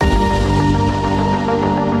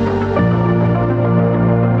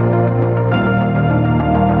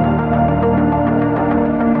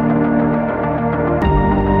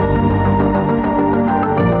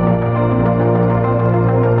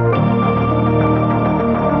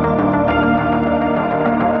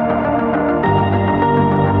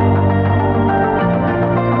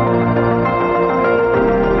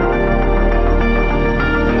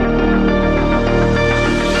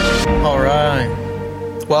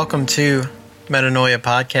welcome to Metanoia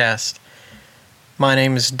Podcast. My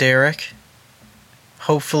name is Derek.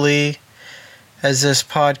 Hopefully, as this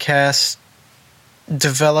podcast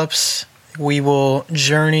develops, we will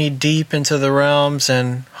journey deep into the realms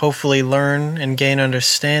and hopefully learn and gain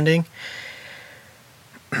understanding.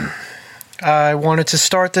 I wanted to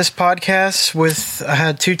start this podcast I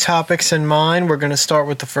had two topics in mind. We're going to start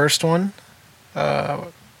with the first one. I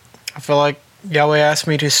feel like Yahweh asked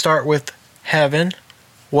me to start with heaven.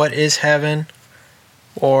 What is heaven?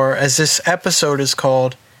 Or as this episode is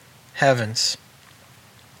called, Heavens.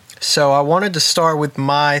 So I wanted to start with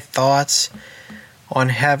my thoughts on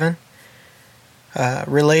heaven,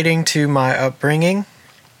 relating to my upbringing.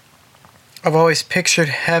 I've always pictured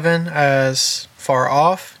heaven as far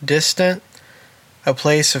off, distant, a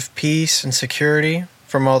place of peace and security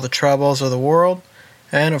from all the troubles of the world,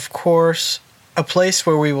 and of course, a place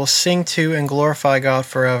where we will sing to and glorify God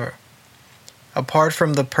forever. Apart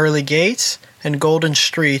from the pearly gates and golden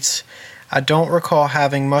streets, I don't recall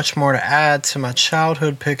having much more to add to my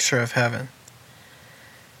childhood picture of heaven.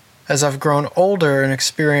 As I've grown older and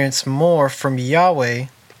experienced more from Yahweh,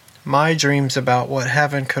 my dreams about what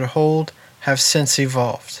heaven could hold have since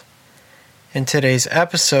evolved. In today's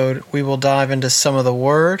episode, we will dive into some of the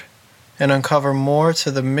Word and uncover more to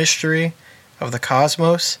the mystery of the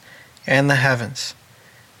cosmos and the heavens.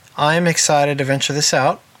 I am excited to venture this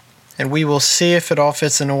out, and we will see if it all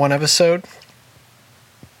fits into one episode.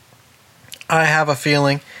 I have a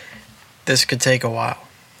feeling this could take a while.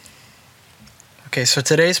 Okay, so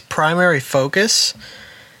today's primary focus,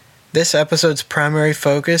 this episode's primary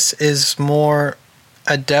focus is more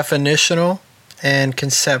a definitional and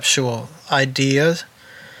conceptual ideas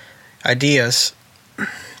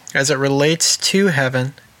as it relates to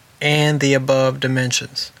heaven and the above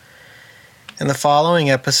dimensions. In the following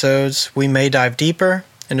episodes, we may dive deeper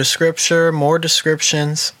into Scripture, more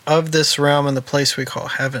descriptions of this realm and the place we call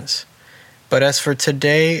heavens. But as for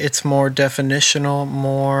today, it's more definitional,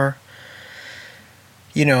 more,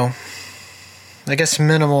 minimal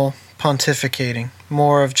pontificating,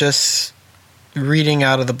 more of just reading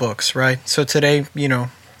out of the books, right? So today,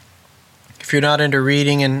 if you're not into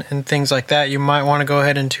reading and things like that, you might want to go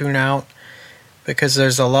ahead and tune out because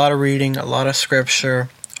there's a lot of reading, a lot of Scripture,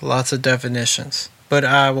 lots of definitions. But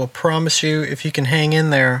I will promise you, if you can hang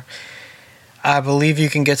in there, I believe you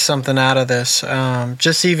can get something out of this.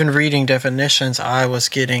 Just even reading definitions, I was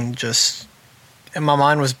getting and my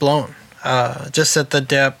mind was blown. Just at the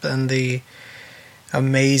depth and the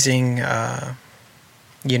amazing,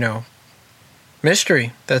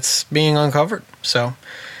 mystery that's being uncovered. So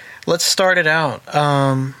let's start it out.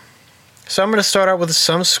 So I'm going to start out with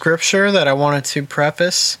some Scripture that I wanted to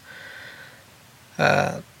preface.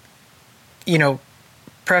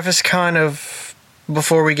 Preface kind of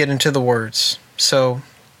before we get into the words. So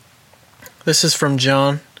this is from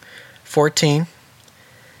John 14.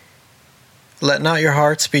 Let not your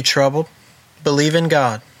hearts be troubled. Believe in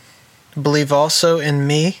God. Believe also in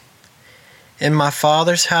me. In my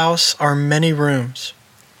Father's house are many rooms.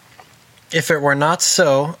 If it were not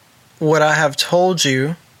so, would I have told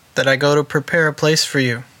you that I go to prepare a place for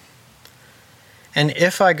you? And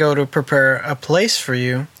if I go to prepare a place for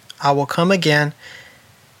you, I will come again,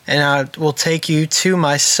 and I will take you to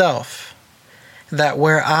myself, that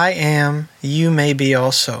where I am, you may be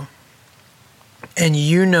also. And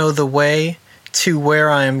you know the way to where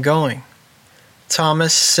I am going.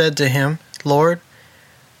 Thomas said to him, Lord,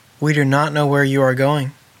 we do not know where you are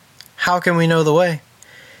going. How can we know the way?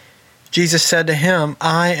 Jesus said to him,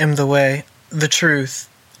 I am the way, the truth,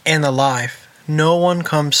 and the life. No one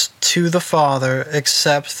comes to the Father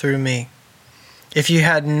except through me. If you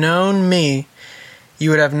had known me, you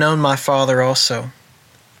would have known my Father also.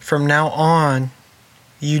 From now on,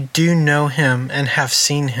 you do know him and have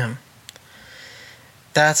seen him.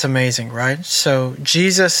 That's amazing, right? So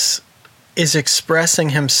Jesus is expressing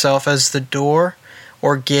himself as the door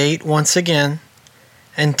or gate once again,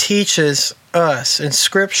 and teaches us in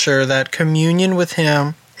Scripture that communion with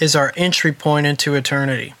him is our entry point into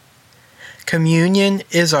eternity. Communion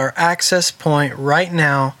is our access point right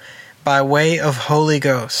now by way of Holy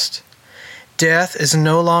Ghost. Death is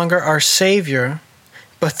no longer our Savior,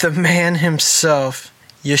 but the man himself,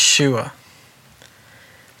 Yeshua.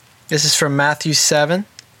 This is from Matthew 7.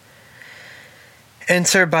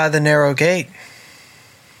 Enter by the narrow gate,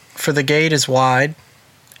 for the gate is wide,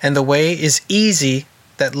 and the way is easy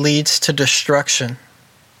that leads to destruction.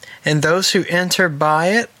 And those who enter by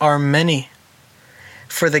it are many.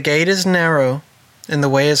 For the gate is narrow, and the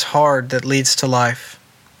way is hard that leads to life.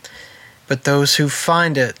 But those who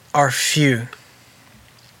find it are few.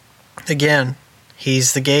 Again,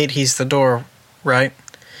 he's the gate, he's the door, right?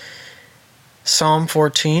 Psalm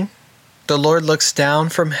 14. The Lord looks down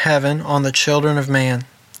from heaven on the children of man,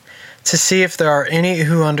 to see if there are any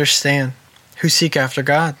who understand, who seek after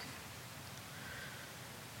God.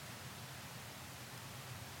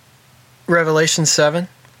 Revelation 7.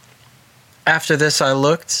 After this I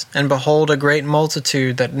looked, and behold, a great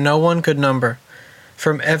multitude that no one could number,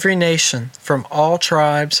 from every nation, from all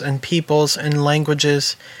tribes and peoples and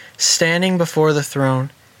languages, standing before the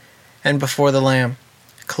throne and before the Lamb,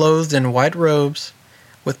 clothed in white robes,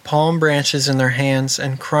 with palm branches in their hands,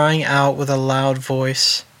 and crying out with a loud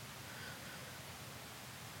voice,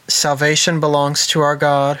 Salvation belongs to our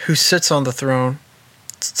God, who sits on the throne,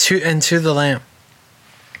 and to the Lamb.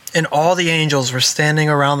 And all the angels were standing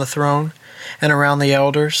around the throne, and around the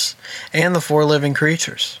elders, and the 4 living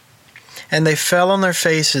creatures. And they fell on their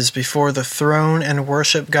faces before the throne and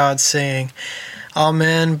worshiped God, saying,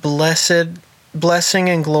 Amen, blessing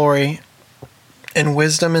and glory, and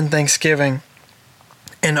wisdom and thanksgiving,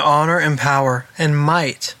 and honor and power and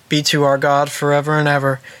might be to our God forever and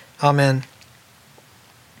ever. Amen.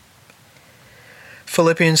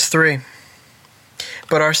 Philippians 3.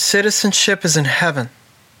 But our citizenship is in heaven,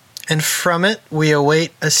 and from it we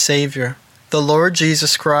await a Savior, the Lord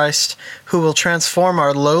Jesus Christ, who will transform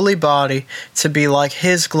our lowly body to be like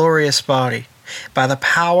His glorious body, by the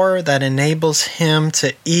power that enables Him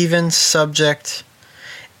to even subject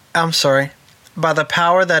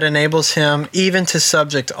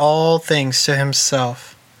all things to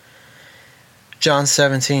Himself. John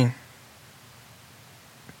 17.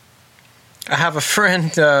 I have a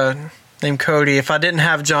friend named Cody. If I didn't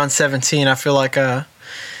have John 17, I feel like I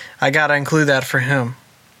got to include that for him.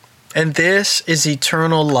 And this is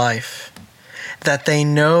eternal life, that they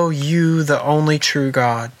know you, the only true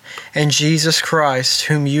God, and Jesus Christ,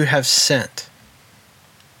 whom you have sent.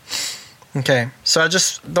 Okay, so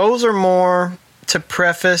those are more to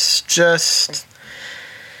preface just,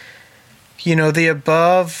 the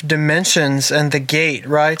above dimensions and the gate,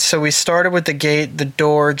 right? So we started with the gate, the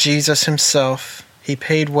door, Jesus Himself. He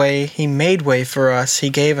made way for us. He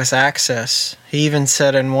gave us access. He even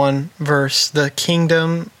said in one verse, the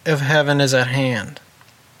kingdom of heaven is at hand,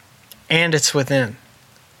 and it's within.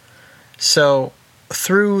 So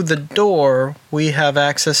through the door, we have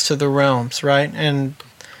access to the realms, right? And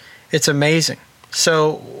it's amazing.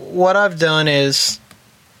 So what I've done is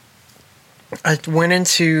I went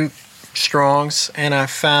into Strong's and I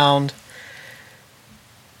found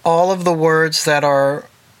all of the words that are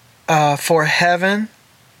for heaven,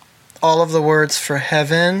 all of the words for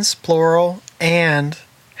heavens, plural, and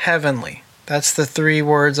heavenly. That's the 3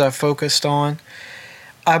 words I focused on.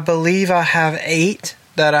 I believe I have 8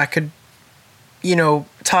 that I could,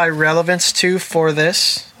 tie relevance to for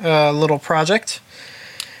this little project.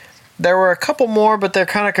 There were a couple more, but they're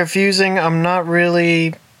kind of confusing. I'm not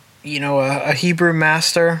really, a Hebrew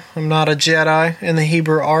master. I'm not a Jedi in the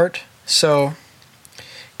Hebrew art. So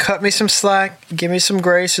cut me some slack. Give me some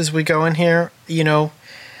grace as we go in here.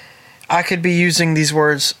 I could be using these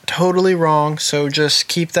words totally wrong, so just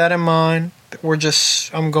keep that in mind.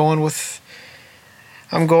 I'm going with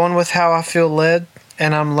how I feel led,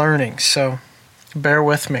 and I'm learning. So bear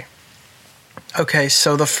with me. Okay,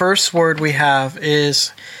 so the first word we have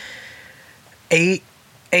is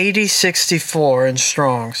 8064 in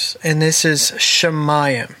Strong's, and this is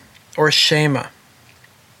Shemayim, or Shema.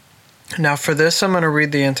 Now for this, I'm going to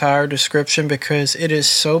read the entire description because it is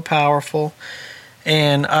so powerful,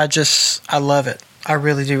 and I love it. I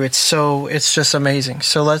really do. It's just amazing.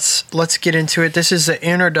 So let's get into it. This is the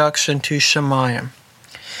introduction to Shemayim.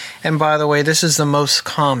 And by the way, this is the most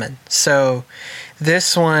common. So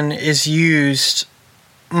this one is used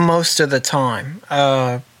most of the time.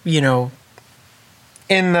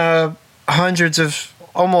 In the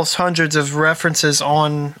almost hundreds of references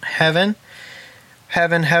on heavenlies,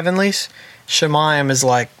 Shemayim is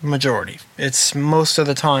like majority. It's most of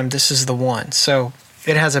the time this is the one. So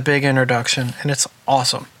it has a big introduction and it's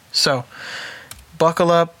awesome. So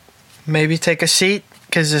buckle up, maybe take a seat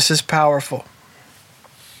because this is powerful.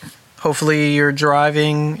 Hopefully you're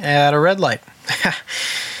driving at a red light.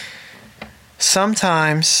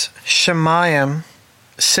 Sometimes Shemayim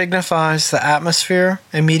signifies the atmosphere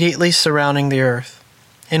immediately surrounding the earth,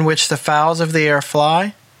 in which the fowls of the air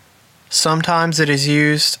fly. Sometimes it is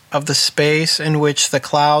used of the space in which the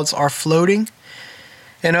clouds are floating.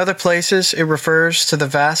 In other places, it refers to the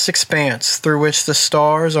vast expanse through which the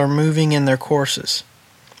stars are moving in their courses.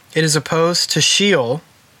 It is opposed to Sheol,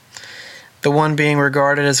 the one being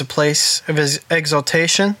regarded as a place of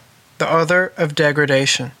exaltation, the other of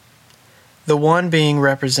degradation. The one being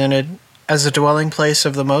represented as the dwelling place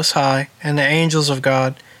of the Most High and the angels of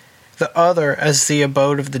God, the other as the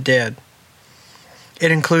abode of the dead.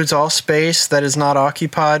 It includes all space that is not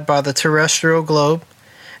occupied by the terrestrial globe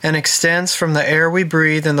and extends from the air we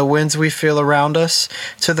breathe and the winds we feel around us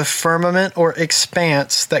to the firmament or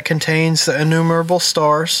expanse that contains the innumerable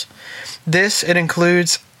stars. This it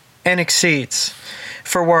includes and exceeds.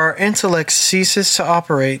 For where our intellect ceases to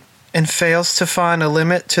operate and fails to find a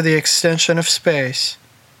limit to the extension of space,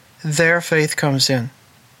 there faith comes in.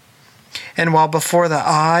 And while before the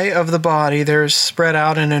eye of the body there is spread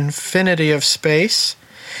out an infinity of space,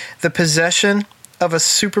 the possession of a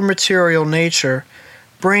supermaterial nature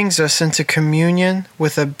brings us into communion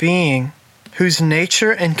with a being whose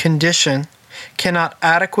nature and condition cannot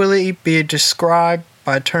adequately be described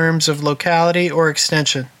by terms of locality or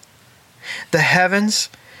extension. The heavens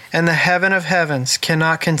and the heaven of heavens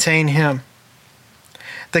cannot contain him.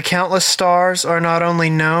 The countless stars are not only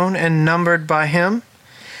known and numbered by him,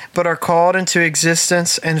 but are called into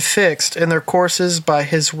existence and fixed in their courses by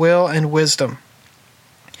his will and wisdom.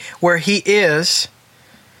 Where he is,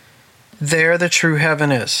 there the true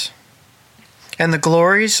heaven is. And the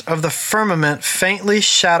glories of the firmament faintly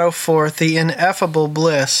shadow forth the ineffable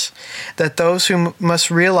bliss that those who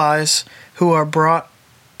must realize who are brought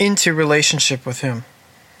into relationship with him.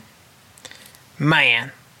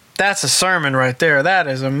 Man, that's a sermon right there. That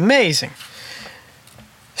is amazing.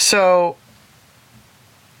 So,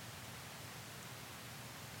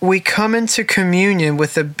 we come into communion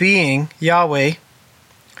with a being, Yahweh,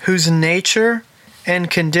 whose nature and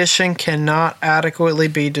condition cannot adequately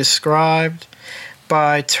be described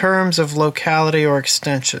by terms of locality or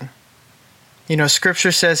extension. You know,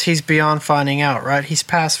 Scripture says he's beyond finding out, right? He's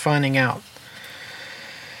past finding out.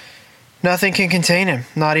 Nothing can contain him,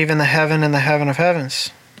 not even the heaven and the heaven of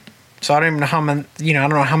heavens. So I don't even know how many, I don't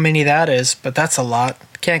know how many that is, but that's a lot.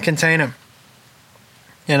 Can't contain him.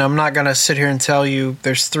 And I'm not going to sit here and tell you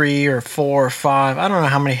there's 3 or 4 or 5. I don't know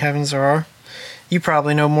how many heavens there are. You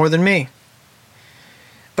probably know more than me.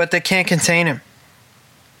 But they can't contain him.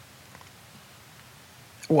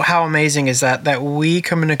 How amazing is that? That we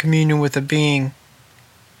come into communion with a being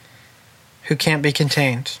who can't be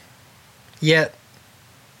contained, yet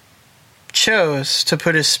chose to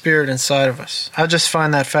put his spirit inside of us. I just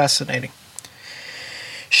find that fascinating.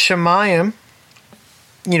 Shemayim,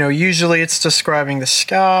 usually it's describing the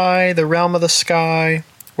sky, the realm of the sky,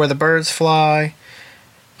 where the birds fly,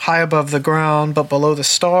 high above the ground, but below the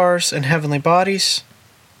stars and heavenly bodies,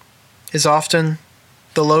 is often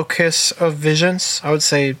the locus of visions. I would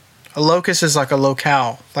say a locus is like a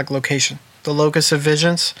locale, like location. The locus of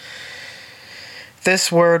visions.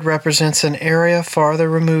 This word represents an area farther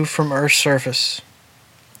removed from Earth's surface,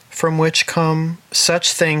 from which come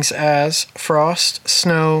such things as frost,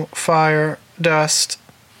 snow, fire, dust.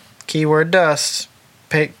 Keyword dust.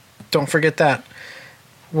 Don't forget that.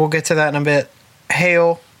 We'll get to that in a bit.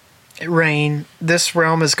 Hail, rain. This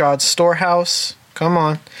realm is God's storehouse. Come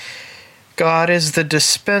on. God is the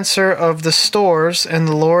dispenser of the stores and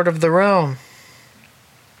the Lord of the realm.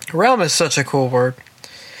 Realm is such a cool word.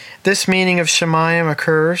 This meaning of Shemayim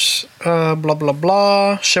occurs, blah, blah,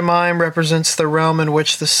 blah. Shemayim represents the realm in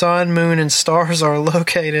which the sun, moon, and stars are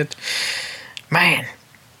located. Man,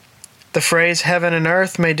 the phrase heaven and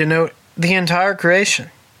earth may denote the entire creation.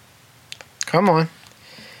 Come on.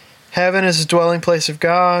 Heaven is the dwelling place of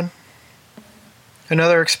God.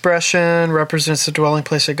 Another expression represents the dwelling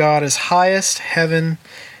place of God as highest heaven,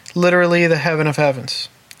 literally the heaven of heavens.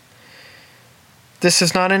 This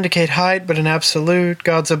does not indicate height, but an absolute.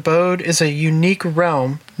 God's abode is a unique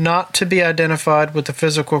realm, not to be identified with the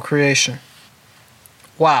physical creation.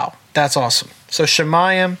 Wow, that's awesome. So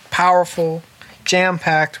Shemayim, powerful,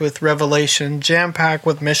 jam-packed with revelation, jam-packed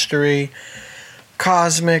with mystery,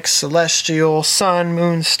 cosmic, celestial, sun,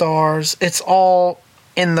 moon, stars. It's all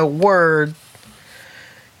in the Word.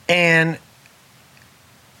 And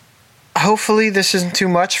hopefully this isn't too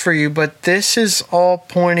much for you, but this is all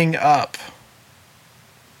pointing up.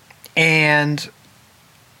 And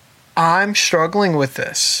I'm struggling with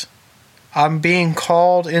this. I'm being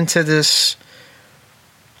called into this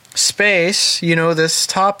space, this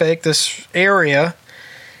topic, this area,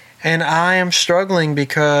 and I am struggling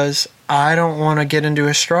because I don't want to get into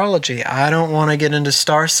astrology. I don't want to get into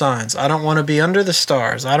star signs. I don't want to be under the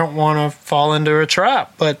stars. I don't want to fall into a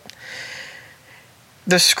trap. But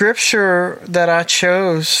the scripture that I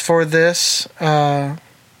chose for this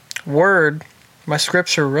word, my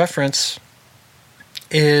scripture reference,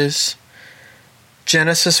 is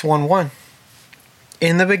Genesis 1:1.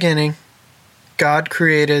 In the beginning, God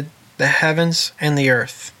created the heavens and the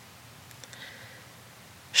earth.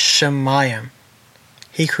 Shemayim.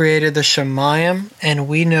 He created the Shemayim, and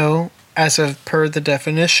we know, as per the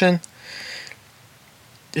definition,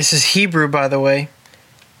 this is Hebrew, by the way,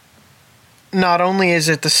 not only is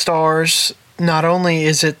it the stars, not only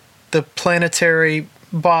is it the planetary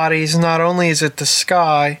bodies, not only is it the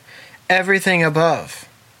sky, everything above.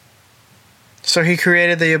 So he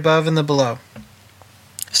created the above and the below.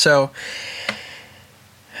 So,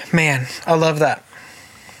 man, I love that.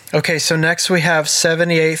 Okay, so next we have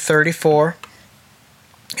 7834.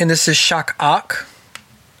 And this is Shak-ak.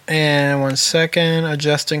 And 1 second,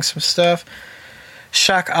 adjusting some stuff.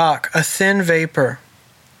 Shak-ak, a thin vapor,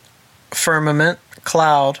 firmament,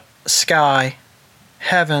 cloud, sky,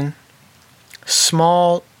 heaven,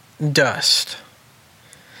 small dust.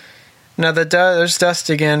 Now there's dust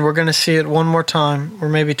again. We're going to see it one more time, or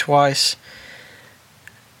maybe twice.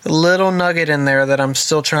 A little nugget in there that I'm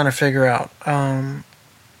still trying to figure out.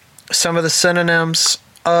 Some of the synonyms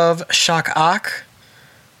of Shak-ak.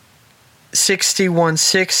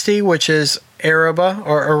 6160, which is Araba,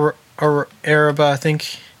 or Araba, I think.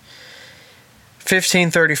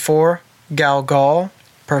 1534, Galgal,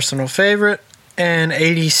 personal favorite. And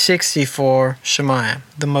 8064, Shemayim,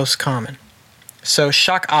 the most common. So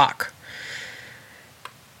Shak-ak,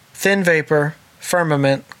 thin vapor,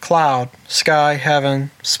 firmament, cloud, sky,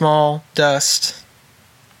 heaven, small dust,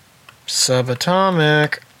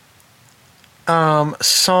 subatomic.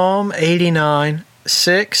 Psalm 89,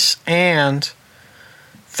 6 and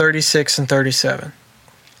 36 and 37.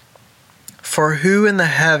 For who in the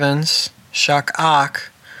heavens, Shak-ak,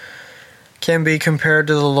 can be compared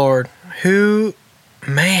to the Lord? Who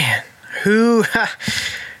in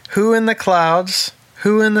the clouds,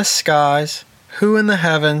 who in the skies, who in the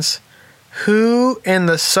heavens, who in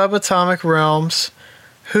the subatomic realms,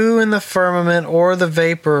 who in the firmament or the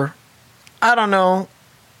vapor? I don't know.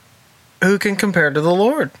 Who can compare to the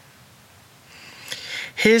Lord?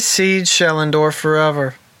 His seed shall endure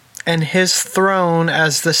forever, and his throne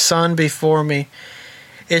as the sun before me.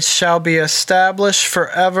 It shall be established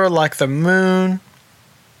forever like the moon,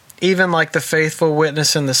 even like the faithful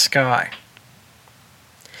witness in the sky.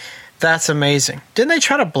 That's amazing. Didn't they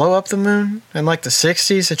try to blow up the moon in like the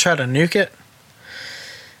 60s? They tried to nuke it.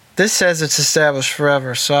 This says it's established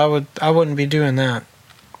forever, so I wouldn't be doing that.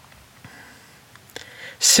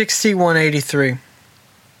 6183.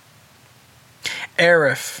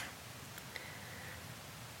 Arif.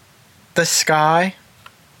 The sky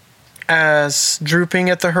as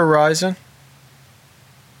drooping at the horizon.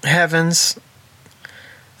 Heavens.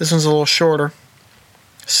 This one's a little shorter.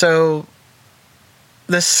 So,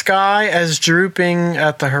 the sky as drooping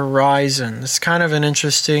at the horizon. It's kind of an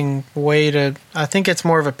interesting way to... I think it's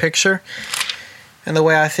more of a picture. And the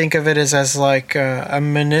way I think of it is as like a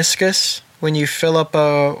meniscus. When you fill up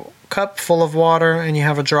a cup full of water and you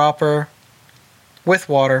have a dropper with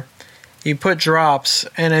water, you put drops,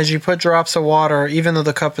 and as you put drops of water, even though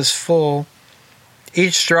the cup is full,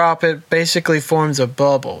 each drop, it basically forms a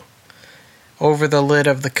bubble over the lid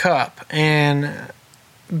of the cup, and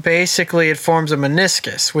basically it forms a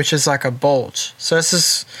meniscus, which is like a bulge. So this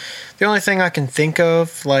is the only thing I can think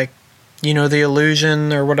of, like, you know, the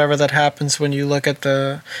illusion or whatever that happens when you look at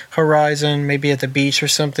the horizon, maybe at the beach or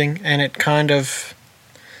something, and it kind of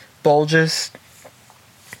bulges.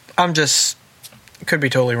 Could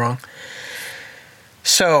be totally wrong.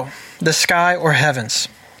 So, the sky or heavens.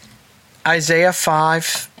 Isaiah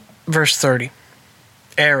 5, verse 30.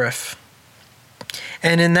 Arif.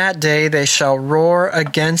 And in that day they shall roar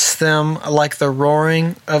against them like the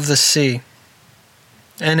roaring of the sea.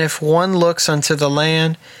 And if one looks unto the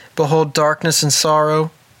land, behold darkness and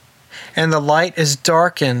sorrow, and the light is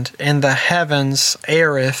darkened in the heavens,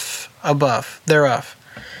 Arif, above, thereof.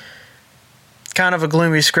 Kind of a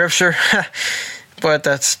gloomy scripture, but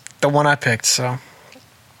that's the one I picked, so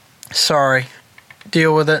sorry.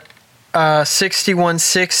 Deal with it.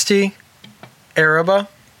 6160, Araba.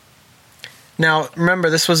 Now, remember,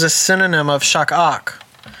 this was a synonym of Shak-ak.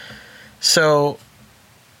 So,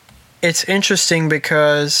 it's interesting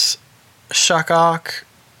because Shak-ak,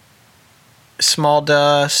 small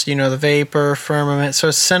dust, you know, the vapor, firmament. So,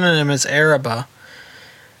 its synonym is Araba,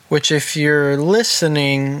 which if you're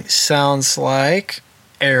listening sounds like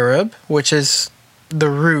Arab, which is the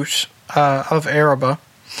root of Araba,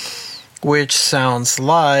 which sounds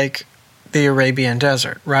like the Arabian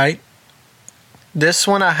desert, right? This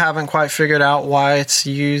one I haven't quite figured out why it's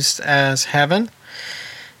used as heaven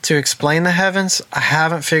to explain the heavens. I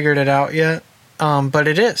haven't figured it out yet, but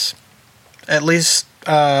it is. At least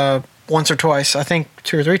once or twice. I think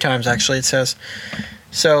 2 or 3 times actually it says.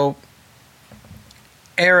 So,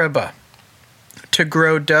 Araba, to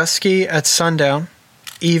grow dusky at sundown,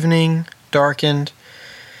 evening, darkened.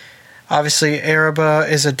 Obviously, Araba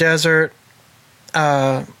is a desert.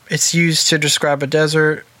 It's used to describe a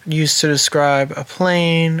desert, used to describe a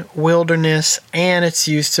plain, wilderness, and it's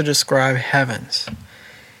used to describe heavens.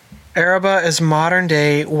 Araba is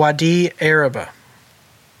modern-day Wadi Araba.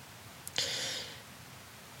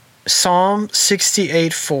 Psalm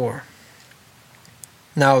 68:4.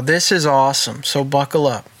 Now this is awesome, so buckle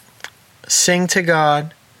up. Sing to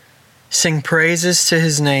God, sing praises to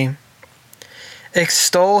His name.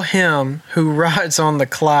 Extol Him who rides on the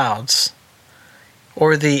clouds.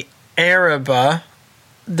 Or the Araba.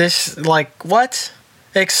 This, like, what?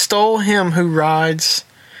 Extol Him who rides,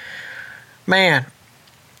 man,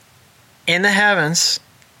 in the heavens,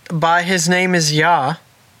 by His name is Yah,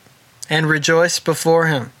 and rejoice before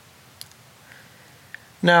Him.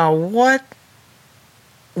 Now, what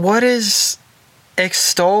is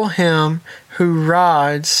extol Him who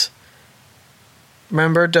rides?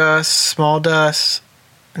 Remember dust, small dust.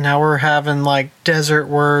 Now we're having like desert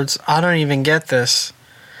words. I don't even get this.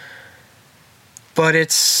 But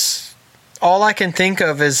it's, all I can think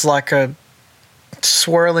of is like a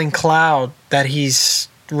swirling cloud that He's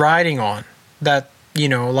riding on. That, you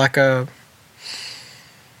know, like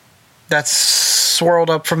that's swirled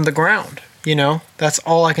up from the ground. You know, that's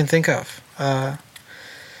all I can think of.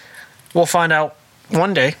 We'll find out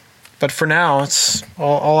one day. But for now, it's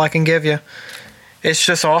all I can give you. It's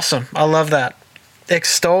just awesome. I love that.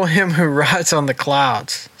 Extol Him who rides on the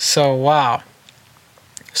clouds. So, wow.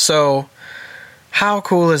 So, how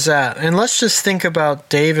cool is that? And let's just think about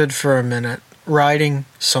David for a minute, writing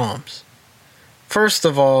Psalms. First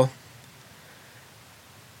of all,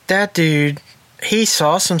 that dude, he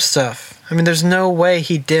saw some stuff. I mean, there's no way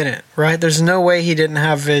he didn't, right? There's no way he didn't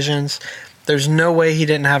have visions. There's no way he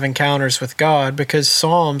didn't have encounters with God, because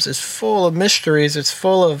Psalms is full of mysteries.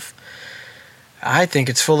 I think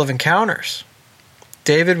it's full of encounters.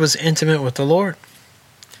 David was intimate with the Lord.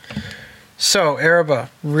 So, Araba,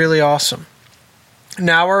 really awesome.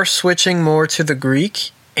 Now we're switching more to the Greek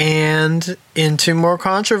and into more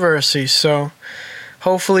controversy. So,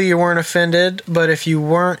 hopefully you weren't offended, but if you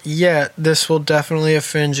weren't yet, this will definitely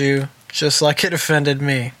offend you, just like it offended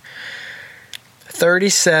me.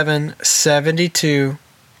 3772.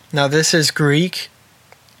 Now this is Greek,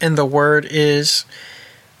 and the word is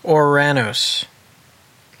Oranos.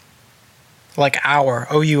 Like hour,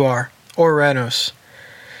 O-U-R, Oranos.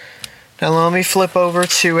 Now let me flip over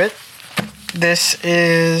to it. This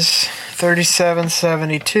is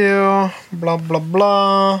 3772, blah, blah,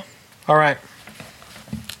 blah. All right.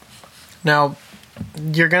 Now,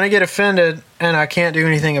 you're going to get offended, and I can't do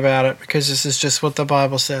anything about it, because this is just what the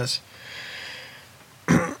Bible says.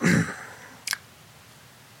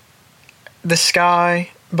 The sky,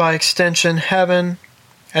 by extension, heaven,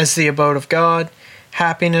 as the abode of God,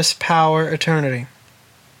 happiness, power, eternity.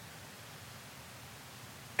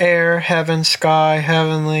 Air, heaven, sky,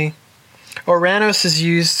 heavenly. Oranos is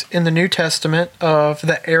used in the New Testament of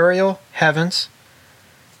the aerial heavens,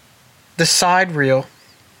 the sidereal.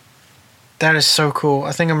 That is so cool.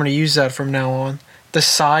 I think I'm going to use that from now on. The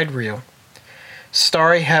sidereal.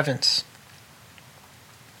 Starry heavens.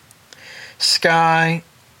 Sky,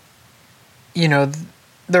 you know,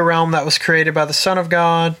 the realm that was created by the Son of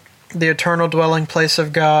God, the eternal dwelling place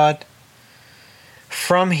of God.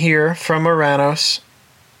 From here, from Oranos,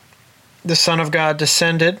 the Son of God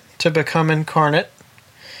descended to become incarnate.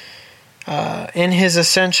 In His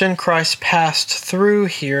ascension, Christ passed through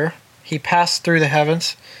here. He passed through the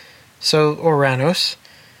heavens. So, Oranos,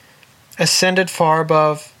 ascended far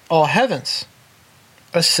above all heavens.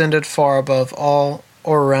 Ascended far above all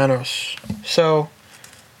Oranos. So,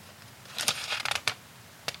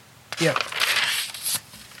 yep.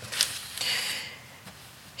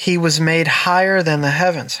 He was made higher than the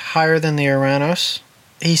heavens, higher than the Oranos.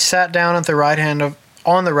 He sat down on the right hand of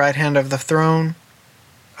the throne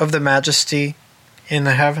of the majesty in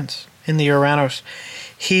the heavens, in the Oranos.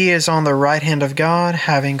 He is on the right hand of God,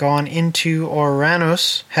 having gone into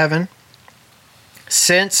Oranos, heaven.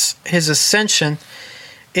 Since His ascension,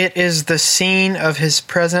 it is the scene of His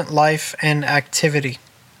present life and activity.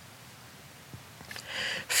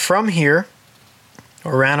 From here,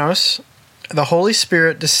 Oranos, the Holy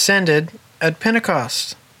Spirit descended at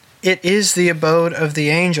Pentecost. It is the abode of the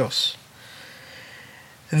angels.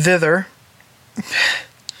 Thither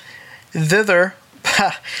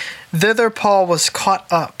Paul was caught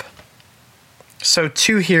up. So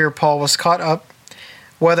to here Paul was caught up,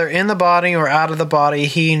 whether in the body or out of the body,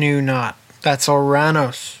 he knew not. That's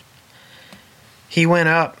Oranos. He went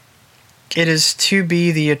up. It is to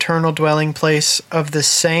be the eternal dwelling place of the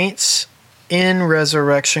saints in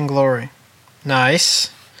resurrection glory.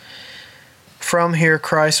 Nice. From here,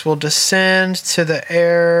 Christ will descend to the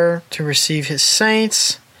air to receive his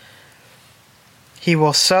saints. He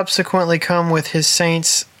will subsequently come with his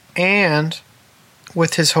saints and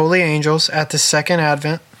with his holy angels at the second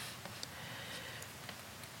advent.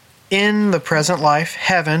 In the present life,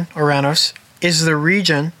 heaven, Oranos, is the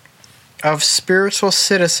region of spiritual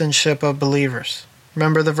citizenship of believers.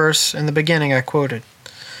 Remember the verse in the beginning I quoted.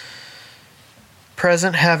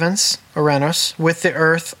 Present heavens, Oranos, with the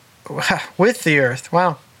earth,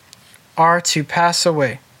 are to pass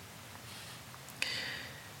away.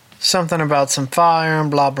 Something about some fire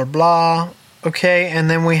and blah, blah, blah. Okay, and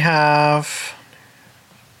then we have...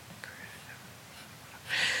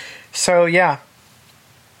 So, yeah.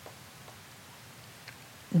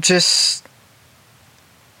 Just...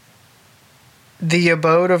 The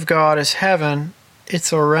abode of God is heaven.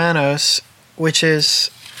 It's Oranos, which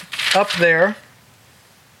is up there.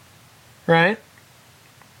 Right?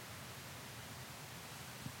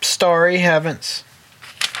 Starry heavens.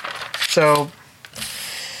 So...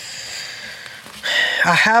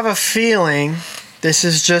 I have a feeling, this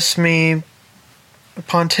is just me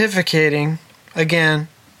pontificating, again,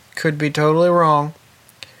 could be totally wrong.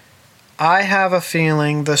 I have a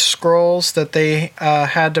feeling the scrolls that they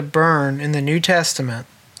had to burn in the New Testament,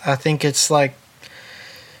 I think it's like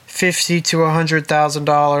 $50,000 to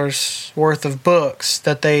 $100,000 worth of books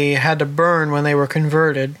that they had to burn when they were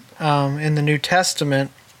converted in the New Testament.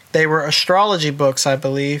 They were astrology books, I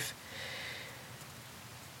believe.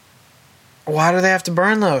 Why do they have to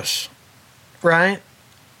burn those? Right?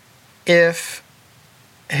 If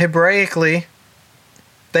Hebraically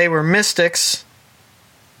they were mystics,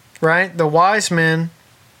 right? The wise men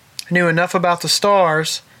knew enough about the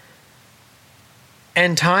stars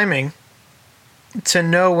and timing to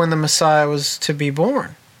know when the Messiah was to be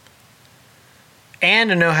born and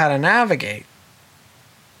to know how to navigate.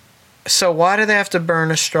 So why do they have to burn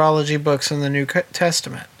astrology books in the New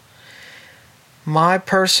Testament? My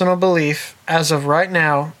personal belief, as of right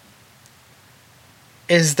now,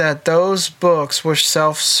 is that those books were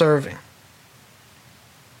self-serving.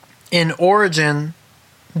 In origin,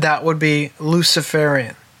 that would be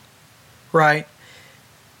Luciferian, right?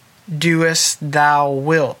 Doest thou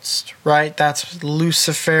wilt, right? That's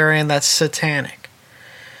Luciferian, that's satanic.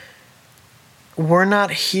 We're not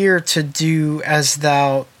here to do as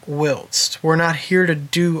thou wilt. We're not here to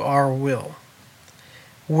do our will.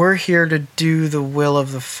 We're here to do the will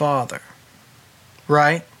of the Father,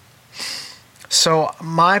 right? So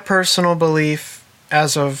my personal belief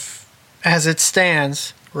as it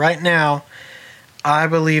stands right now, I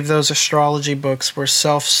believe those astrology books were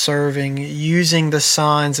self-serving, using the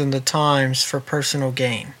signs and the times for personal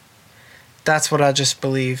gain. That's what I just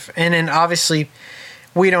believe. And then obviously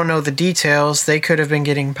we don't know the details. They could have been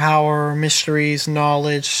getting power, mysteries,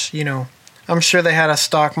 knowledge, I'm sure they had a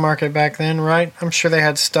stock market back then, right? I'm sure they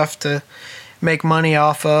had stuff to make money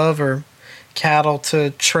off of or cattle to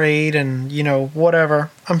trade and,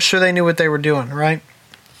 whatever. I'm sure they knew what they were doing, right?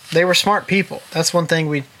 They were smart people. That's one thing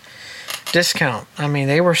we discount. I mean,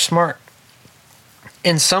 they were smart.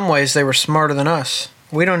 In some ways, they were smarter than us.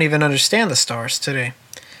 We don't even understand the stars today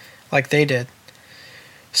like they did.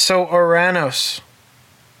 So, Oranos,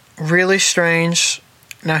 really strange.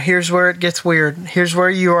 Now here's where it gets weird. Here's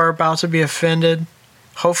where you are about to be offended.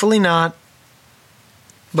 Hopefully not,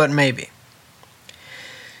 but maybe.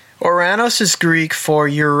 Oranos is Greek for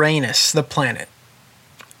Uranus, the planet.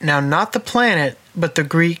 Now not the planet, but the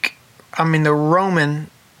Greek-Roman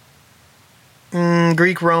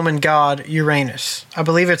god Uranus. I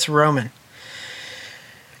believe it's Roman.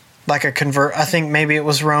 I think maybe it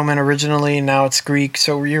was Roman originally, and now it's Greek,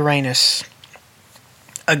 so Uranus.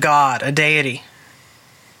 A god, a deity.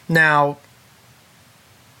 Now,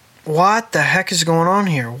 what the heck is going on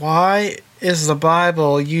here? Why is the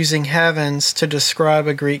Bible using heavens to describe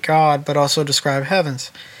a Greek god, but also describe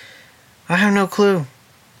heavens? I have no clue.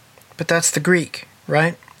 But that's the Greek,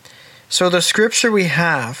 right? So the scripture we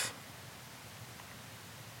have...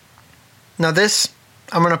 Now this,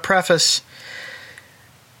 I'm going to preface...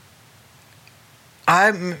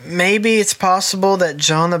 Maybe it's possible that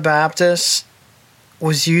John the Baptist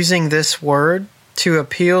was using this word to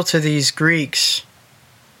appeal to these Greeks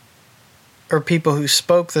or people who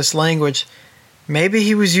spoke this language. Maybe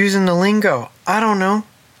he was using the lingo. I don't know.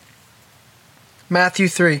 Matthew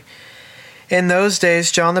 3. In those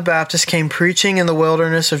days, John the Baptist came preaching in the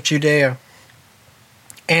wilderness of Judea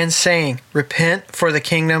and saying, Repent, for the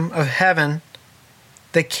kingdom of heaven,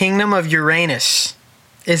 the kingdom of Uranus,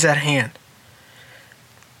 is at hand.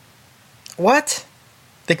 What?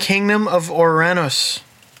 The kingdom of Oranos.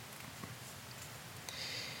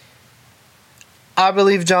 I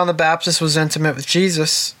believe John the Baptist was intimate with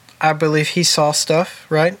Jesus. I believe he saw stuff,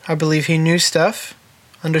 right? I believe he knew stuff,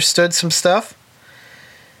 understood some stuff,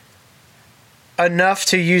 enough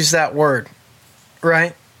to use that word,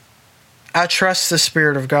 right? I trust the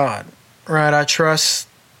Spirit of God, right? I trust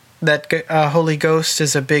that Holy Ghost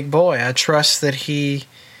is a big boy. I trust that he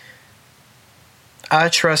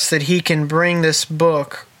can bring this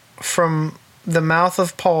book from the mouth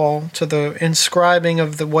of Paul to the inscribing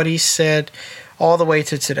of what he said all the way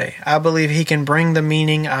to today. I believe he can bring the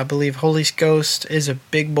meaning. I believe Holy Ghost is a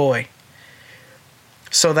big boy.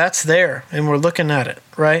 So that's there, and we're looking at it,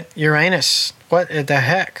 right? Uranus, what the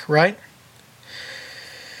heck, right?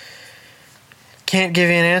 Can't give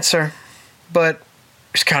you an answer, but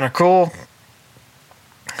it's kind of cool.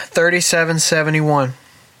 3771.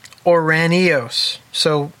 Oranios.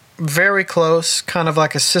 So very close, kind of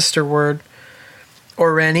like a sister word.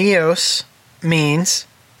 Oranios means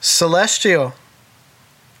celestial,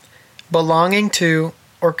 belonging to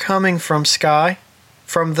or coming from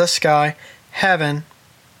the sky, heaven.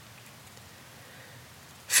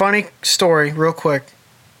 Funny story, real quick.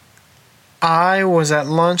 I was at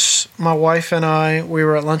lunch, my wife and I, we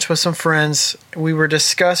were at lunch with some friends. We were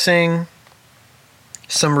discussing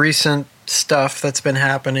some recent stuff that's been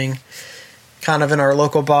happening kind of in our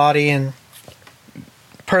local body and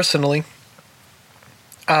personally.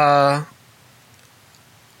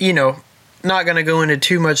 Not going to go into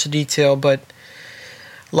too much detail, but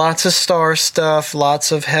lots of star stuff,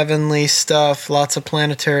 lots of heavenly stuff, lots of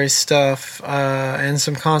planetary stuff, and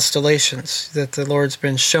some constellations that the Lord's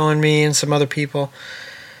been showing me and some other people.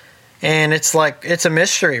 And it's a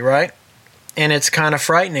mystery, right? And it's kind of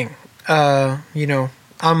frightening. I'm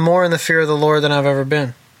more in the fear of the Lord than I've ever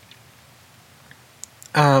been,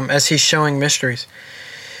 as He's showing mysteries.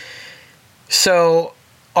 So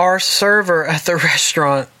our server at the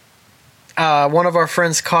restaurant, one of our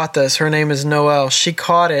friends caught this. Her name is Noelle. She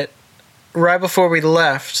caught it right before we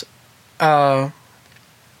left. The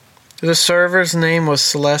server's name was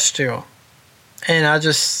Celestial. And I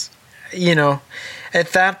just,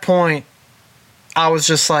 at that point, I was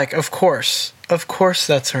just like, of course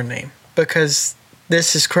that's her name. Because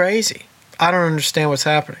this is crazy. I don't understand what's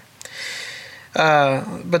happening.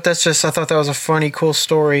 But that's just, I thought that was a funny, cool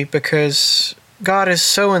story because God is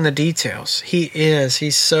so in the details.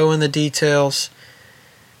 He's so in the details.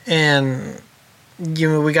 And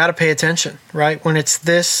we got to pay attention, right? When it's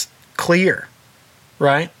this clear,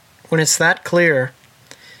 right? When it's that clear,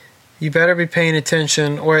 you better be paying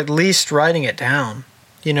attention or at least writing it down,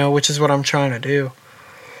 which is what I'm trying to do.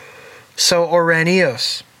 So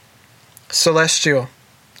Oranios, celestial,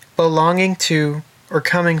 belonging to or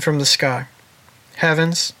coming from the sky,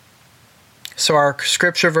 heavens. So our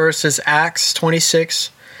scripture verse is Acts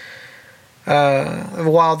 26.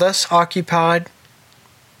 While thus occupied,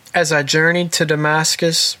 as I journeyed to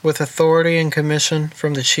Damascus with authority and commission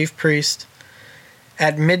from the chief priest,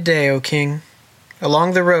 at midday, O king,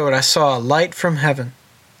 along the road I saw a light from heaven,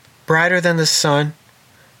 brighter than the sun,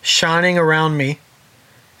 shining around me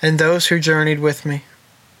and those who journeyed with me.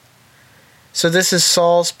 So this is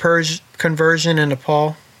Saul's conversion into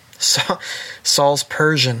Paul. Saul's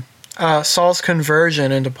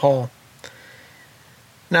conversion into Paul.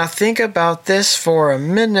 Now think about this for a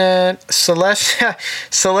minute. Celestial.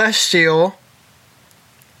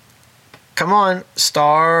 Come on.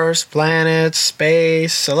 Stars, planets,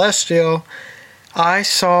 space, celestial. I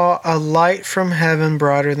saw a light from heaven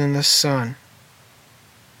brighter than the sun.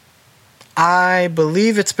 I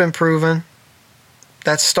believe it's been proven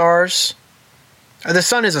that stars, the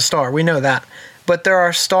sun is a star, we know that. But there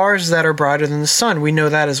are stars that are brighter than the sun. We know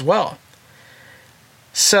that as well.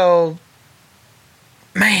 So,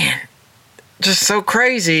 man, just so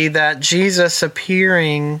crazy that Jesus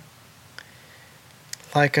appearing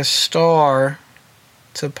like a star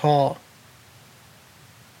to Paul.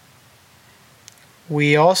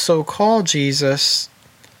 We also call Jesus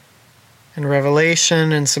in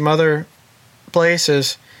Revelation and some other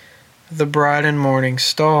places the bright and morning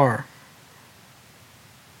star.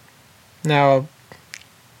 Now,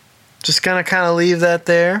 just gonna kind of leave that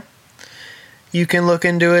there. You can look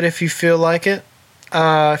into it if you feel like it,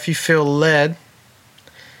 if you feel led.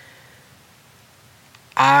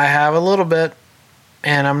 I have a little bit,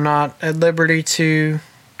 and I'm not at liberty to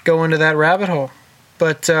go into that rabbit hole.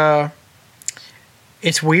 But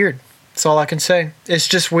it's weird. That's all I can say. It's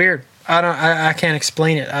just weird. I can't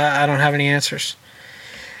explain it. I don't have any answers.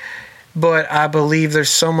 But I believe there's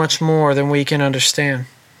so much more than we can understand.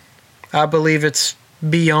 I believe it's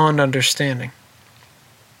beyond understanding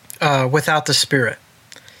without the Spirit.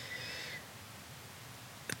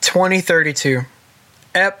 2032.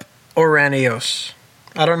 oranios.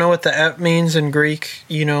 I don't know what the ep means in Greek,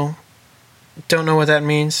 don't know what that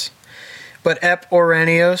means. But ep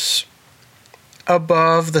oranios,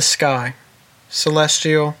 above the sky,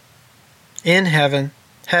 celestial, in heaven,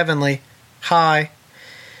 heavenly, high.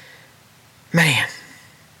 Man.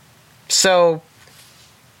 So,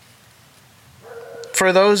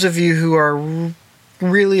 for those of you who are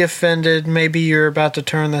really offended, maybe you're about to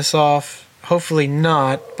turn this off. Hopefully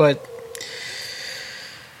not, but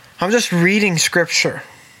I'm just reading scripture.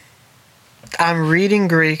 I'm reading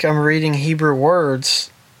Greek, I'm reading Hebrew words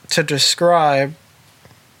to describe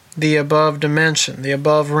the above dimension, the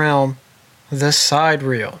above realm, the side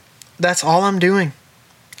real. That's all I'm doing.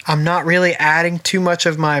 I'm not really adding too much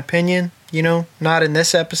of my opinion, not in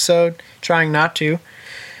this episode, trying not to.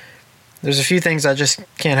 There's a few things I just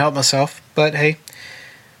can't help myself, but hey,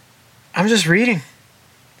 I'm just reading.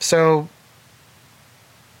 So,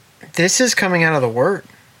 this is coming out of the Word.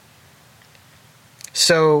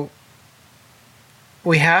 So,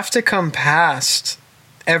 we have to come past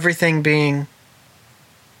everything being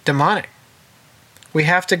demonic. We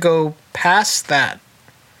have to go past that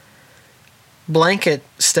blanket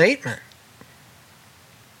statement.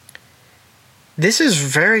 This is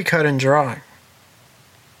very cut and dry.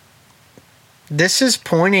 This is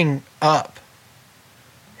pointing up.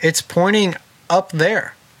 It's pointing up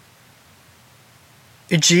there.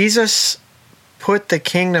 Jesus put the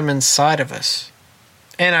kingdom inside of us.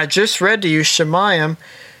 And I just read to you Shemayim,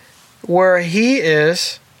 where he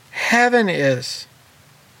is, heaven is.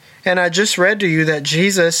 And I just read to you that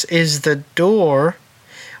Jesus is the door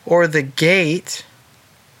or the gate.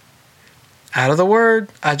 Out of the Word,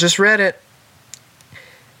 I just read it.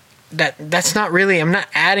 That's not really, I'm not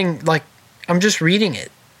adding, I'm just reading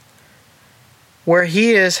it. Where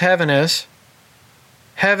he is, heaven is.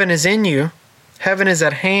 Heaven is in you. Heaven is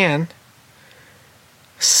at hand.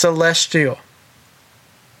 Celestial.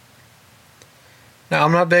 Now,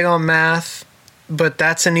 I'm not big on math, but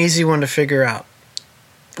that's an easy one to figure out,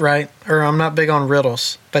 right? Or I'm not big on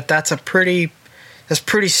riddles, but that's pretty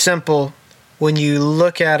simple when you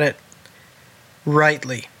look at it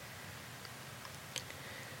rightly.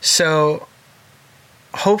 So,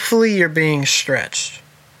 hopefully you're being stretched.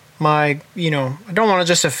 I don't want to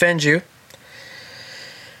just offend you,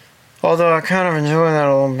 although I kind of enjoy that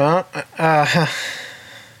a little bit.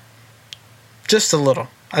 Just a little.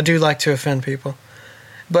 I do like to offend people,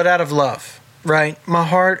 but out of love, right? My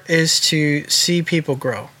heart is to see people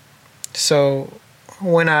grow. So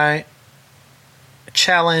when I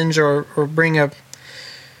challenge or bring up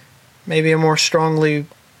maybe a more strongly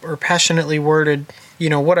or passionately worded,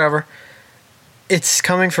 whatever, it's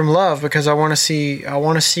coming from love because I want to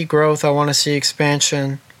see growth. I want to see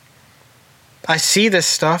expansion. I see this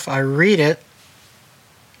stuff. I read it.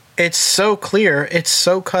 It's so clear. It's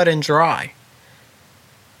so cut and dry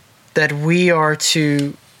that we are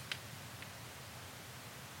to,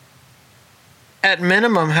 at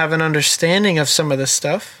minimum, have an understanding of some of this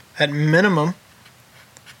stuff. At minimum.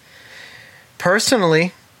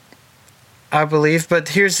 Personally, I believe, but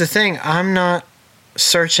here's the thing. I'm not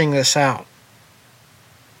searching this out.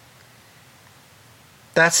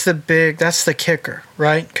 That's the kicker,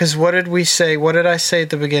 right? Because what did we say? What did I say at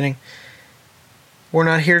the beginning? We're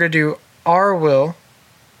not here to do our will.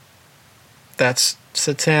 That's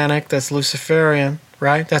satanic. That's Luciferian,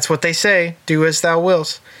 right? That's what they say. Do as thou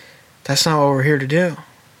wilt. That's not what we're here to do,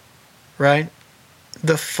 right?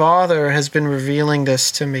 The Father has been revealing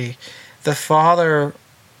this to me. The Father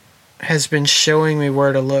has been showing me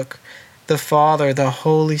where to look. The Father, the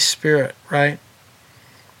Holy Spirit, right?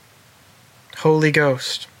 Holy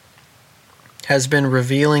Ghost has been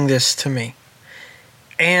revealing this to me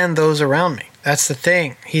and those around me. That's the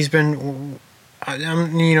thing. He's been,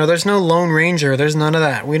 there's no Lone Ranger. There's none of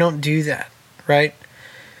that. We don't do that, right?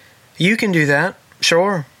 You can do that,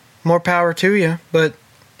 sure. More power to you, but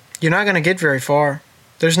you're not going to get very far.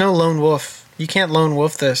 There's no lone wolf. You can't lone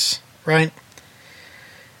wolf this, right?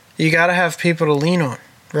 You got to have people to lean on,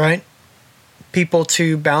 right? People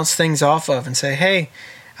to bounce things off of and say, hey,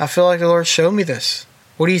 I feel like the Lord showed me this.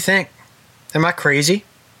 What do you think? Am I crazy?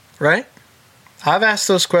 Right? I've asked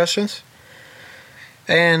those questions.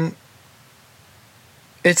 And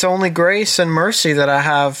it's only grace and mercy that I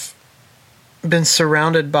have been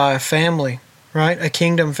surrounded by a family, right? A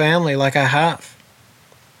kingdom family like I have.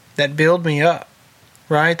 That build me up,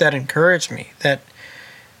 right? That encourage me. That,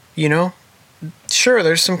 sure,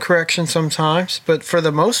 there's some correction sometimes, but for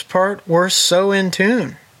the most part, we're so in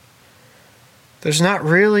tune. There's not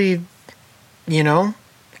really, a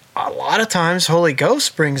lot of times Holy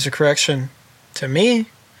Ghost brings a correction to me.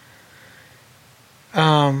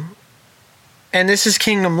 And this is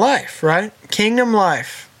kingdom life, right? Kingdom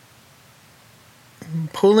life.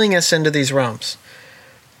 Pulling us into these realms.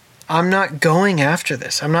 I'm not going after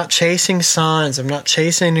this. I'm not chasing signs. I'm not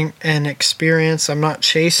chasing an experience. I'm not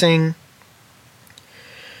chasing,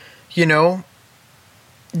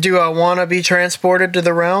 do I want to be transported to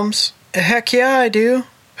the realms? Heck yeah, I do.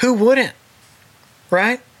 Who wouldn't?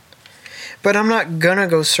 Right? But I'm not gonna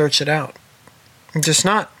go search it out. I'm just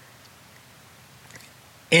not.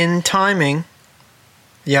 In timing,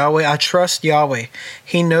 Yahweh, I trust Yahweh.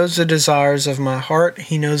 He knows the desires of my heart.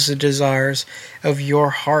 He knows the desires of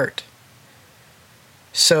your heart.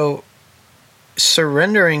 So,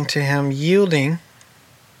 surrendering to Him, yielding,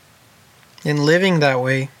 and living that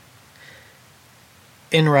way,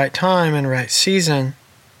 in right time and right season,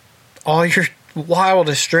 all your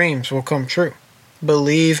wildest dreams will come true.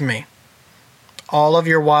 Believe me. All of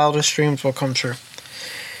your wildest dreams will come true.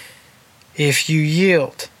 If you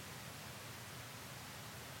yield.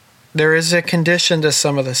 There is a condition to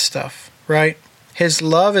some of this stuff, right? His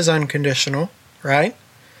love is unconditional, right?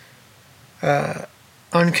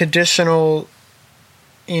 Unconditional,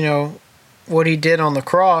 what He did on the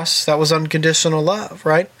cross, that was unconditional love,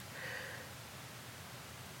 right?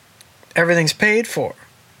 Everything's paid for.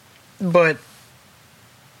 But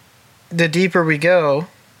the deeper we go,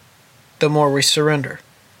 the more we surrender.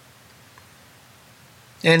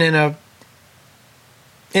 And in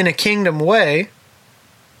a kingdom way,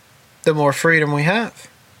 the more freedom we have.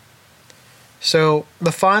 So,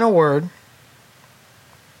 the final word.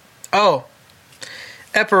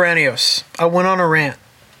 Epiranios. I went on a rant.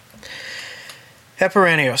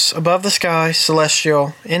 Epiranios. Above the sky,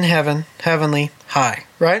 celestial, in heaven, heavenly, high.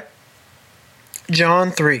 Right?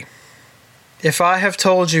 John 3. If I have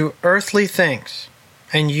told you earthly things,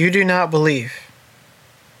 and you do not believe,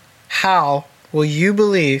 how will you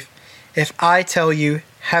believe if I tell you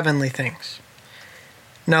heavenly things?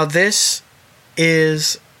 Now this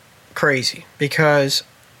is crazy because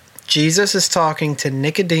Jesus is talking to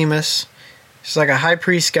Nicodemus. He's like a high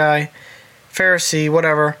priest guy, Pharisee,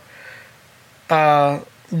 whatever,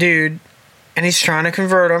 dude, and he's trying to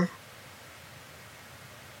convert him.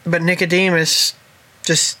 But Nicodemus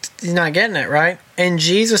he's not getting it, right? And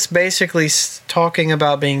Jesus basically is talking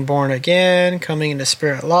about being born again, coming into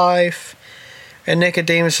spirit life. And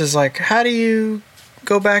Nicodemus is like, how do you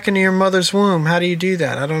go back into your mother's womb? How do you do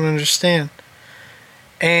that? I don't understand.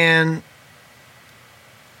 And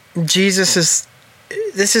this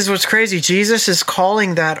is what's crazy. Jesus is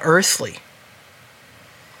calling that earthly.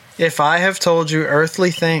 If I have told you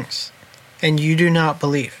earthly things and you do not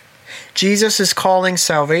believe. Jesus is calling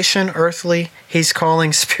salvation earthly. He's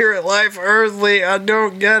calling spirit life earthly. I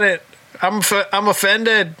don't get it. I'm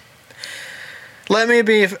offended. Let me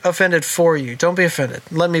be offended for you. Don't be offended.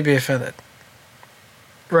 Let me be offended.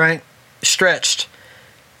 Right? Stretched.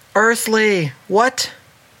 Earthly. What?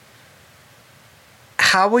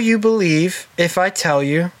 How will you believe if I tell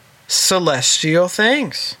you celestial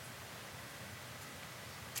things?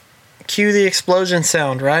 Cue the explosion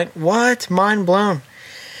sound, right? What? Mind blown.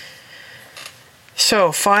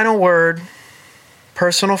 So, final word,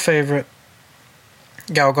 personal favorite,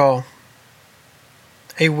 Galgal.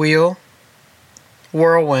 A wheel,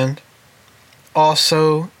 whirlwind,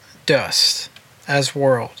 also dust as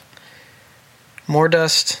world. More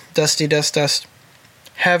dust, dusty dust, dust.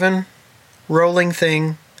 Heaven, rolling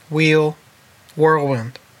thing, wheel,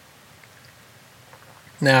 whirlwind.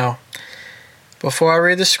 Now, before I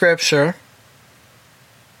read the scripture,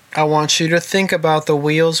 I want you to think about the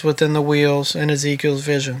wheels within the wheels in Ezekiel's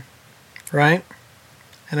vision, right?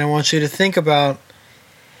 And I want you to think about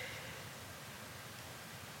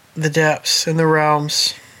the depths and the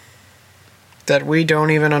realms that we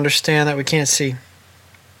don't even understand, that we can't see.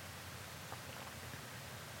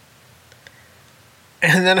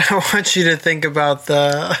 And then I want you to think about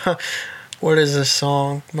what is this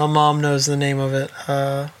song? My mom knows the name of it.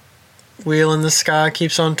 Wheel in the Sky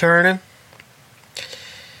Keeps on Turning.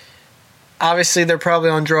 Obviously, they're probably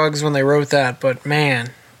on drugs when they wrote that, but man,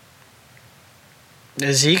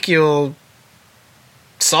 Ezekiel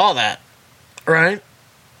saw that, right?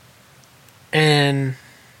 And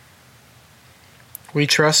we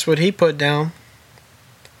trust what he put down.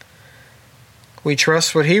 We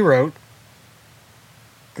trust what he wrote.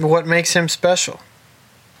 What makes him special?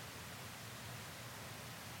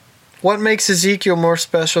 What makes Ezekiel more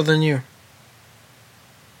special than you?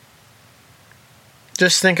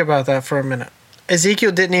 Just think about that for a minute.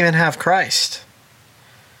 Ezekiel didn't even have Christ.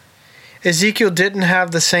 Ezekiel didn't have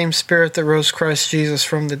the same spirit that rose Christ Jesus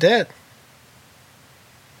from the dead.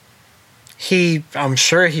 I'm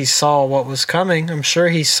sure he saw what was coming. I'm sure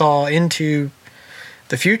he saw into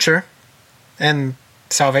the future. and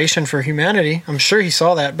salvation for humanity. I'm sure he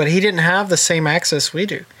saw that, but he didn't have the same access we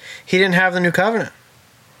do. He didn't have the new covenant.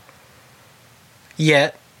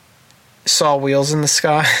 Yet, saw wheels in the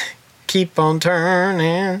sky keep on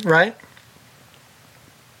turning, right?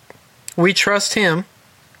 We trust him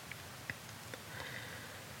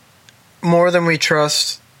more than we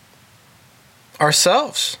trust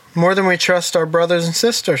ourselves, more than we trust our brothers and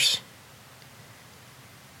sisters.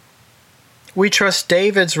 We trust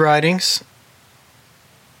David's writings.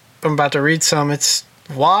 I'm about to read some. It's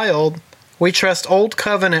wild. We trust Old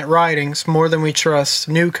Covenant writings more than we trust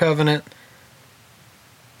New Covenant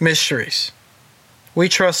mysteries. We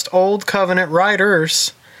trust Old Covenant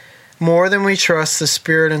writers more than we trust the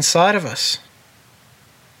Spirit inside of us.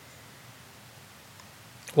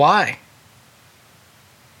 Why?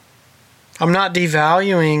 I'm not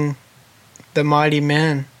devaluing the mighty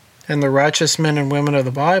men and the righteous men and women of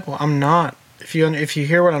the Bible. I'm not. If you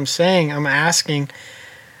hear what I'm saying, I'm asking,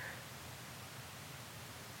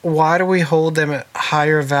 why do we hold them at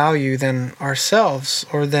higher value than ourselves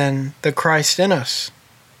or than the Christ in us?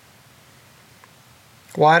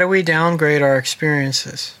 Why do we downgrade our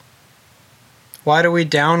experiences? Why do we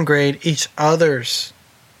downgrade each other's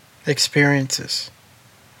experiences?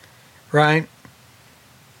 Right?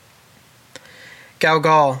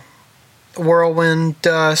 Galgal, whirlwind,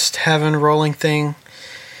 dust, heaven, rolling thing.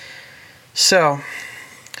 So,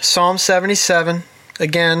 Psalm 77,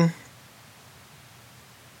 again,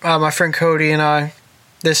 my friend Cody and I,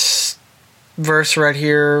 this verse right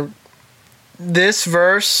here, this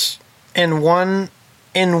verse in one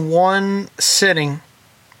sitting,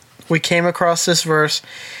 we came across this verse.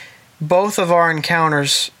 Both of our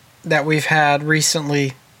encounters that we've had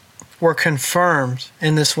recently were confirmed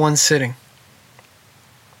in this one sitting.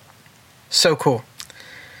 So cool.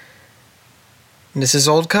 And this is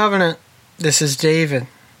Old Covenant. This is David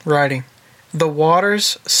writing. The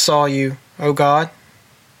waters saw you, O God.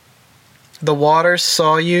 The waters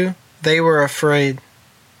saw you, they were afraid.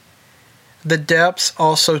 The depths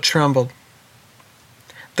also trembled.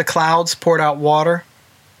 The clouds poured out water.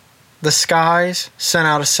 The skies sent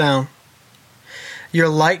out a sound. Your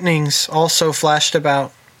lightnings also flashed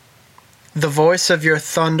about. The voice of your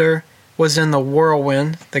thunder was in the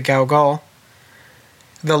whirlwind, the Galgal.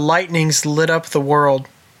 The lightnings lit up the world.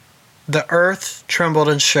 The earth trembled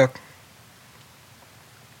and shook.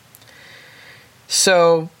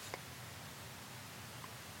 So,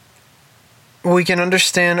 we can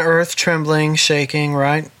understand earth trembling, shaking,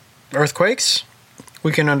 right? Earthquakes.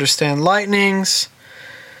 We can understand lightnings,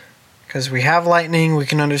 because we have lightning. We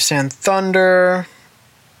can understand thunder.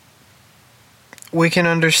 We can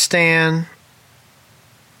understand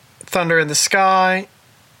thunder in the sky.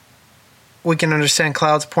 We can understand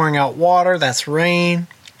clouds pouring out water. That's rain.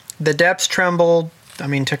 The depths trembled. I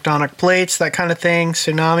mean, tectonic plates, that kind of thing.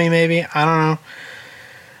 Tsunami, maybe. I don't know.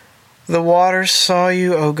 The waters saw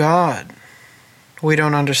you, O God. We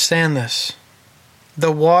don't understand this.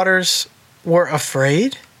 The waters were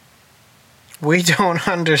afraid? We don't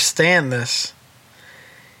understand this.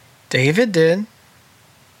 David did.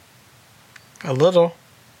 A little.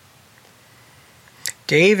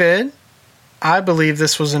 David, I believe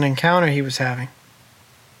this was an encounter he was having.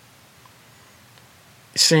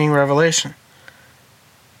 Seeing revelation.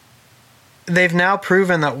 They've now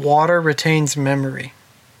proven that water retains memory.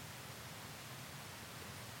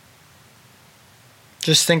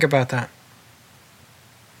 Just think about that.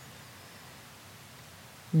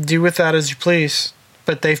 Do with that as you please,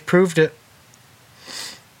 but they've proved it.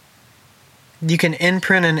 You can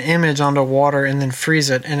imprint an image onto water and then freeze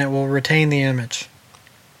it, and it will retain the image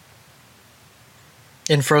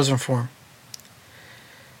in frozen form.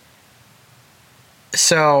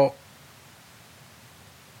 So,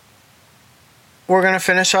 we're going to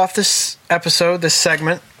finish off this episode, this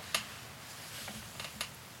segment.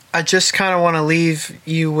 I just kind of want to leave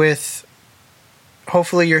you with,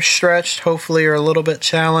 hopefully you're stretched, hopefully you're a little bit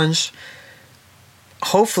challenged,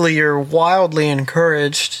 hopefully you're wildly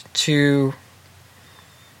encouraged to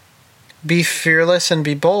be fearless and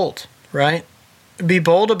be bold, right? Be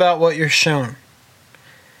bold about what you're shown.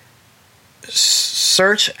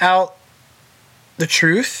 Search out the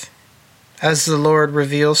truth as the Lord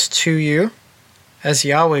reveals to you, as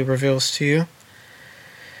Yahweh reveals to you.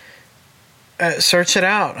 Search it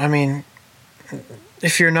out. I mean,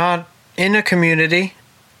 if you're not in a community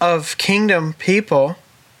of kingdom people,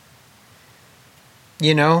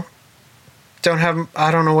 I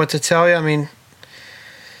don't know what to tell you. I mean,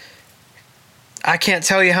 I can't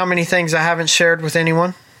tell you how many things I haven't shared with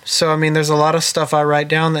anyone. So, I mean, there's a lot of stuff I write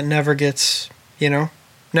down that never gets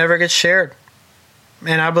shared.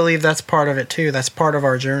 And I believe that's part of it too. That's part of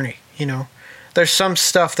our journey, there's some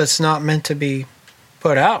stuff that's not meant to be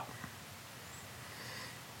put out.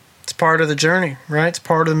 It's part of the journey, right? It's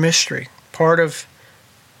part of the mystery, part of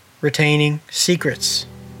retaining secrets.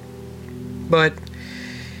 But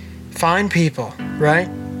find people, right?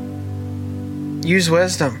 Use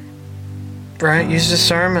wisdom, right? Use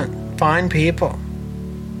discernment. Find people.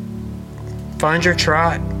 Find your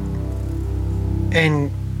tribe.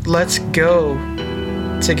 And let's go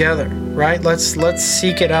together, right? Let's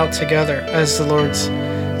seek it out together as the Lord's.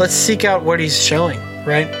 Let's seek out what He's showing,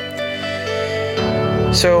 right?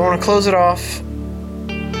 So I want to close it off.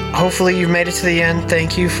 Hopefully you've made it to the end.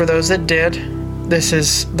 Thank you for those that did. This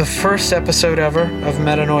is the first episode ever of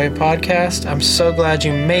Metanoia Podcast. I'm so glad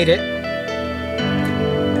you made it.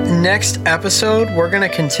 Next episode, we're going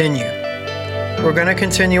to continue. We're going to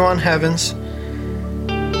continue on heavens.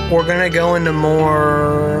 We're going to go into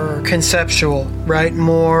more conceptual, right?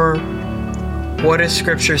 More, what does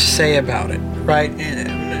Scripture say about it, right?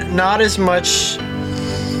 Not as much,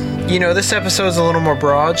 this episode's a little more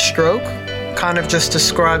broad stroke, kind of just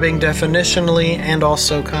describing definitionally and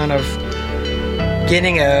also kind of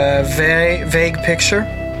getting a vague picture.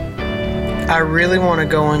 I really want to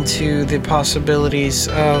go into the possibilities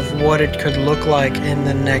of what it could look like in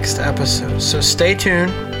the next episode. So stay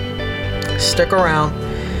tuned, stick around,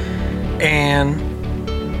 and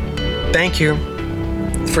thank you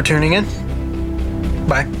for tuning in.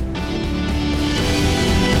 Bye.